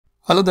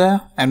Hello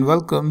there and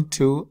welcome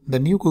to the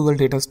new Google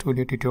Data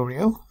Studio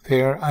tutorial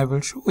where I will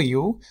show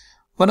you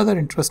one other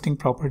interesting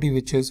property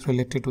which is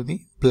related to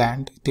the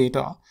bland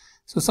data.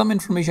 So some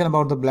information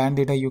about the bland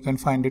data you can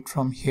find it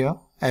from here.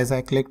 As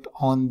I clicked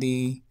on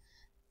the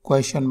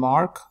question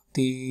mark,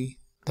 the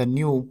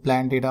new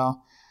bland data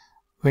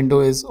window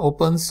is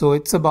open. So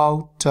it's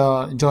about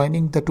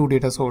joining the two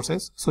data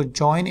sources. So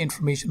join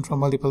information from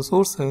multiple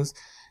sources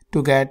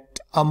to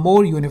get a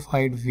more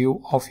unified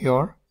view of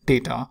your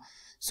data.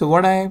 So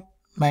what I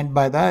meant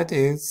by that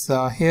is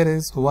here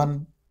is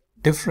one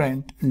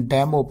different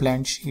demo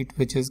bland sheet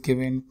which is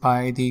given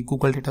by the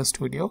Google Data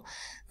Studio,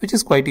 which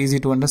is quite easy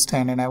to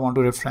understand, and I want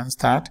to reference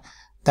that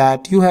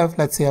you have,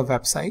 let's say, a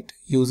website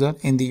user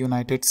in the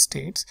United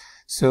States.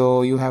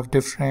 So you have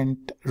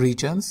different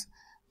regions,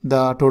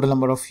 the total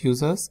number of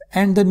users,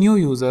 and the new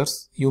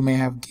users you may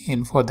have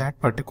gained for that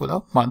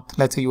particular month.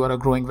 Let's say you are a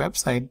growing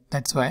website,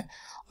 that's why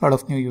a lot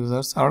of new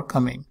users are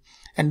coming,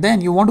 and then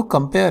you want to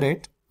compare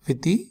it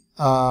with the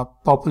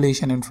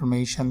population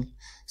information.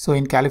 So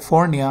in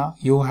California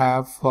you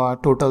have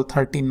total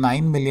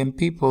 39 million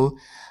people,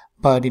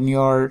 but in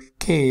your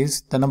case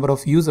the number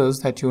of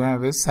users that you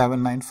have is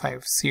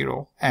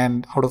 7950,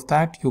 and out of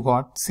that you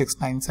got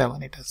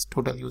 6978 as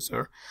total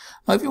user.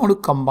 Now if you want to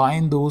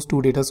combine those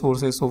two data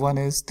sources, so one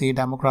is the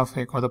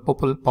demographic or the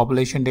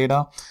population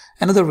data,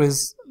 another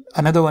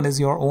one is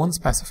your own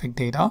specific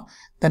data,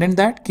 then in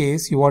that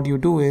case what you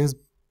do is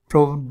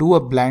do a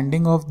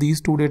blending of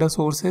these two data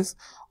sources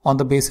on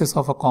the basis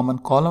of a common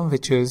column,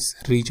 which is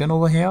region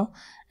over here,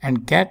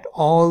 and get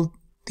all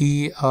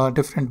the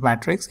different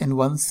metrics in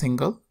one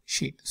single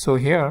sheet. So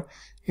here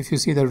if you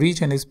see, the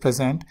region is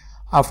present.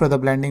 After the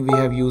blending we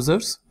have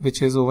users,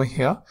 which is over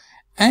here,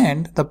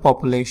 and the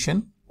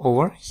population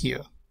over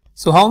here.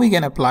 So how we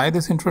can apply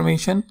this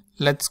information?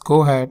 Let's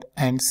go ahead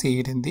and see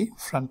it in the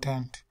front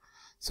end.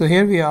 So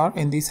here we are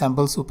in the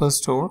sample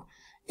superstore.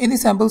 In the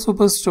sample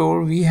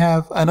superstore, we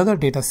have another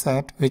data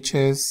set which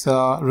is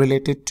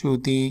related to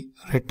the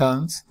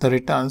returns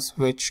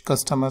which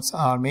customers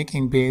are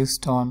making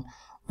based on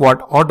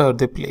what order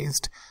they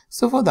placed.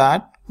 So for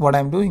that, what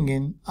I'm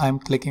doing I'm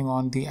clicking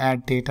on the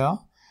add data,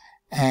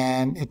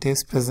 and it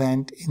is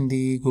present in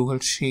the Google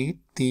Sheet,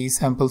 the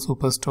sample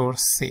superstore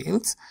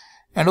sales,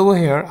 and over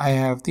here I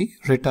have the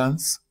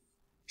returns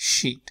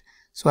sheet.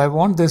 So I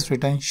want this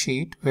return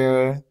sheet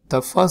where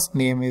the first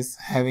name is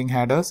having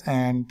headers,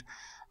 and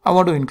I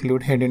want to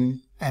include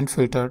hidden and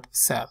filtered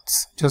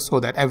cells just so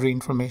that every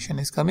information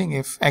is coming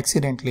if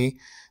accidentally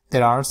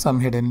there are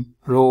some hidden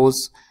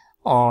rows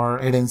or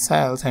hidden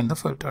cells and the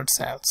filtered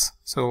cells.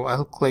 So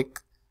I'll click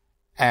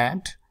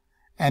add,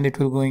 and it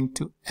will going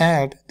to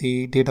add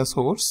the data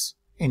source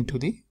into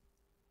the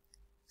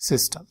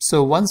system.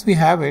 So once we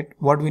have it,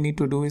 what we need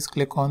to do is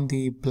click on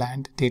the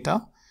bland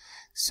data.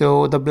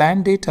 So the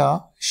bland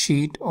data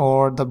sheet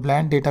or the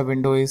bland data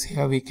window is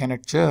here. We can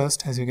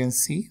adjust, as you can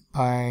see,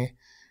 by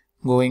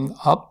going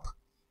up.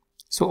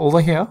 So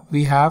over here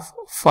we have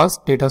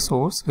first data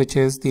source, which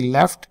is the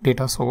left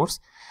data source,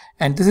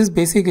 and this is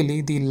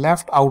basically the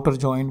left outer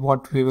join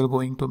what we will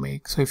going to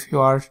make. So if you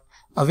are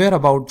aware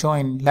about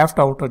join, left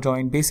outer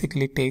join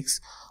basically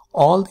takes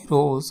all the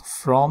rows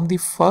from the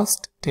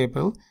first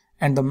table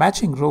and the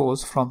matching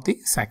rows from the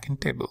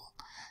second table.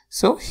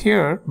 So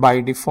here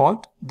by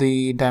default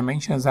the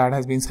dimensions that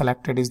has been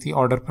selected is the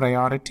order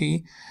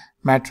priority,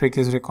 metric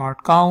is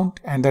record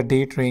count, and the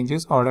date range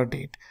is order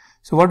date.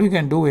 So what we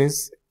can do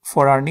is,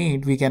 for our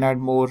need, we can add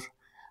more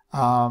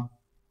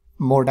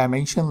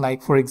dimension.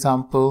 Like for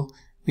example,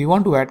 we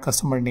want to add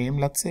customer name.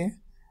 Let's say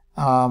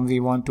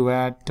we want to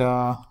add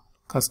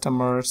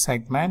customer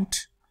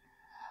segment.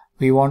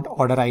 We want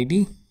order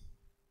ID.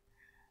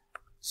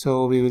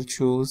 So we will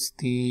choose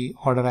the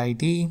order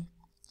ID.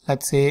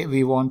 Let's say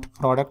we want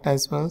product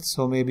as well.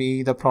 So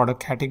maybe the product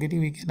category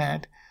we can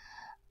add.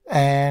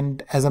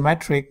 And as a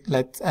metric,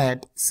 let's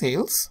add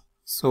sales.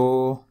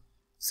 So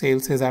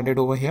sales is added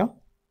over here.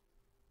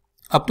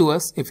 Up to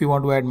us if you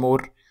want to add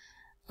more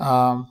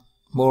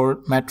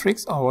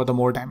metrics or the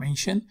more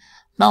dimension.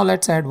 Now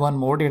let's add one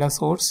more data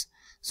source.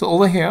 So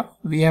over here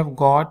we have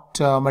got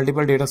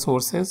multiple data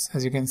sources,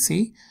 as you can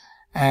see,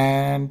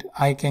 and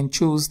I can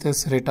choose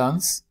this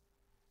returns.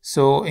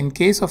 So in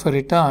case of a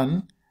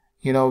return,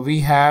 we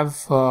have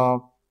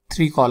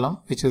three columns,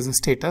 which is the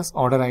status,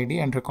 order ID,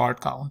 and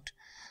record count.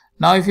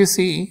 Now if you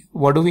see,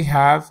 what do we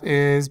have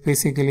is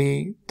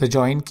basically the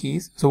join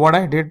keys. So what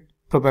I did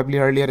probably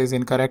earlier is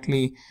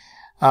incorrectly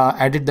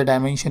added the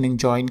dimension in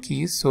join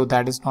keys, so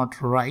that is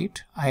not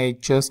right. I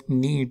just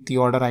need the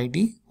order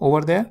ID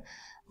over there,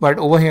 but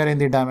over here in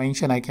the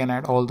dimension I can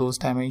add all those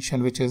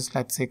dimension, which is,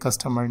 let's say,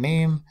 customer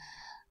name,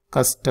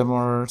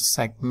 customer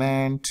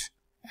segment,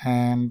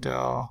 and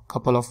a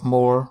couple of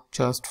more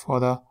just for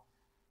the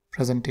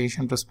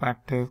presentation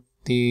perspective.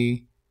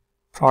 The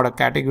product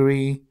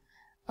category,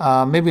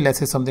 maybe let's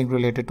say something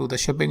related to the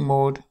shipping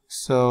mode,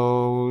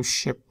 so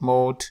ship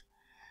mode,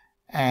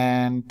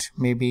 and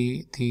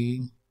maybe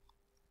the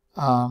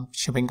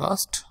shipping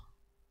cost,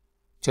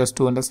 just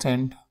to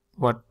understand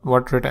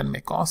what return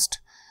may cost.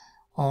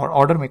 or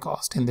order may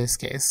cost in this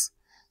case.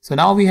 So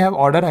now we have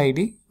order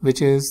ID,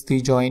 which is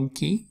the join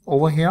key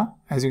over here,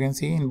 as you can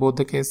see in both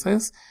the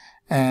cases,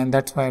 and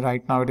that's why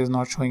right now it is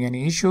not showing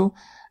any issue.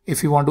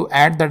 If you want to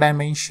add the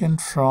dimension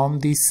from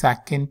the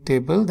second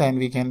table, then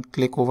we can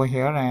click over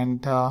here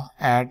and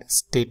add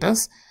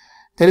status.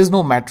 There is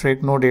no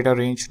metric, no data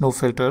range, no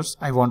filters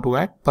I want to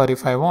add, but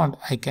if I want,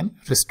 I can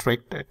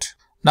restrict it.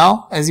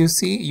 Now, as you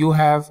see, you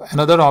have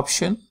another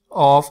option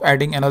of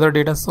adding another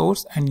data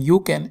source, and you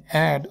can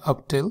add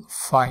up till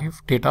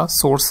 5 data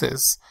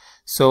sources.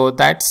 So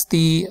that's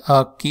the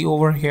key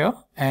over here,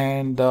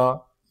 and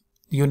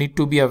you need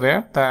to be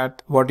aware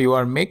that what you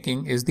are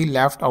making is the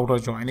left outer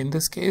join in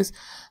this case.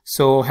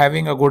 So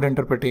having a good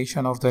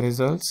interpretation of the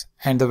results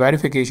and the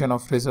verification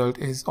of result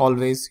is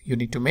always you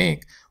need to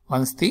make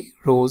once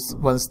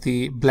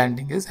the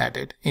blending is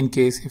added, in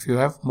case if you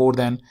have more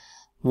than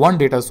one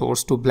data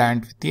source to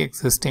blend with the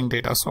existing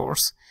data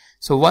source.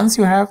 So once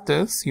you have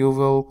this, you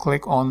will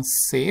click on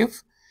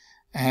save,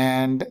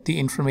 and the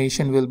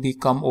information will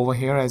become over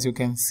here. As you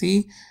can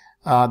see,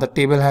 the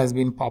table has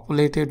been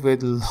populated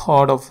with a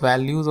lot of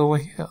values over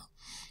here,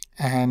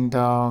 and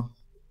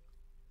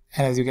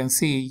as you can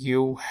see,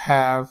 you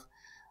have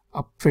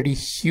a pretty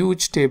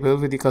huge table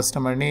with the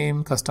customer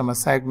name, customer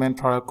segment,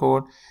 product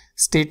code.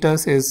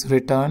 Status is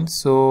returned,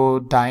 so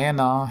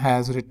Diana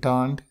has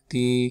returned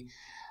the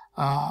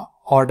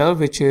order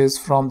which is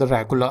from the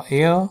regular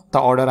air. The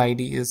order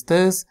ID is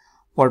this.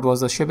 What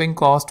was the shipping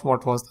cost?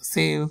 What was the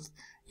sales?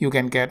 You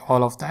can get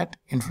all of that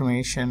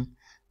information.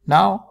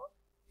 Now,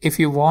 if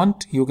you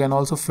want, you can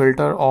also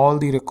filter all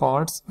the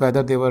records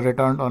whether they were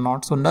returned or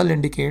not. So null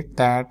indicate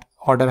that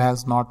order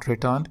has not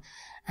returned,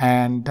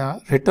 and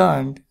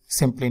returned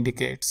simply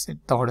indicates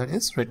the order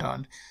is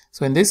returned.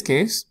 So in this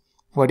case,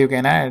 what you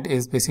can add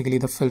is basically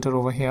the filter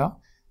over here.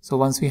 So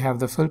once we have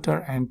the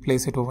filter and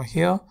place it over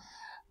here,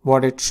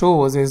 what it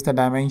shows is the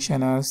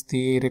dimension as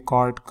the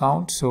record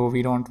count. So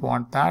we don't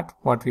want that.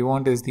 What we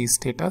want is the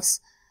status.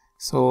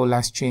 So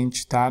let's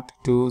change that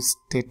to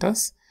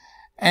status,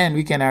 and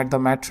we can add the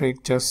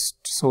metric just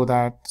so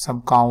that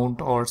some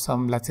count or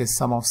some, let's say,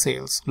 sum of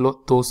sales,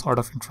 those sort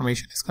of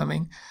information is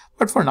coming.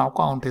 But for now,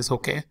 count is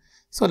okay.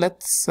 So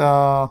let's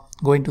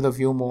go into the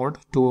view mode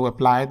to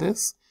apply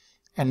this.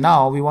 And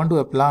now we want to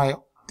apply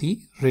the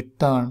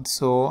return.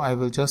 So I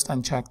will just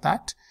uncheck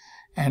that.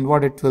 And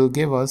what it will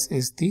give us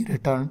is the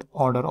returned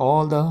order,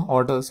 all the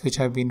orders which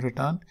have been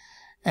returned.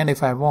 And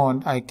if I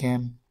want, I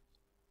can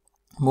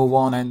move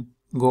on and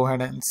go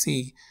ahead and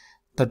see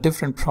the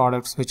different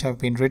products which have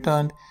been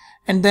returned.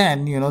 And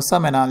then,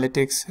 some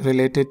analytics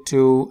related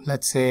to,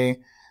 let's say,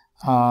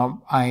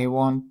 I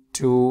want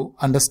to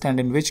understand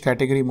in which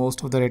category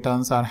most of the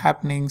returns are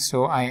happening.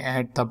 So I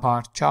add the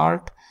bar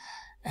chart,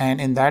 and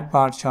in that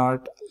bar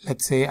chart,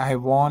 let's say I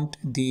want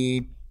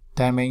the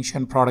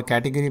dimension product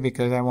category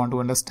because I want to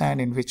understand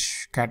in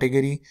which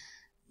category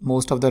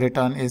most of the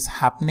return is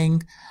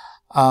happening,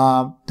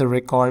 the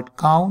record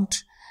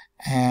count.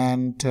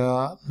 And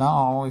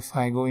now if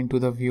I go into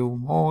the view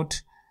mode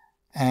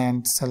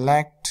and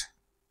select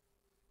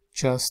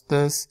just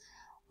this,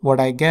 what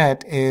I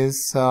get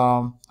is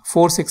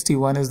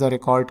 461 is the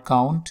record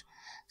count.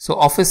 So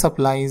office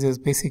supplies is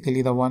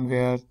basically the one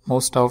where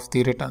most of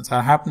the returns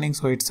are happening.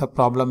 So it's a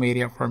problem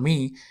area for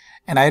me,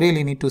 and I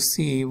really need to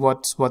see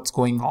what's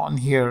going on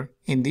here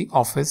in the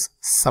office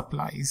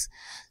supplies.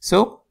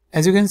 So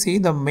as you can see,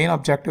 the main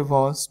objective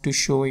was to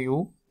show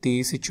you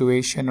the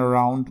situation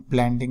around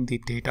blending the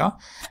data,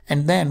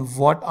 and then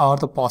what are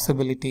the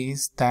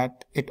possibilities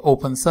that it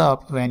opens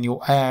up when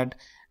you add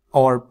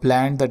or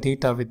blend the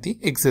data with the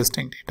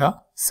existing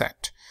data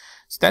set.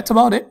 So that's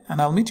about it,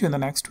 and I'll meet you in the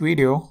next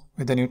video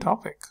with a new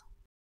topic.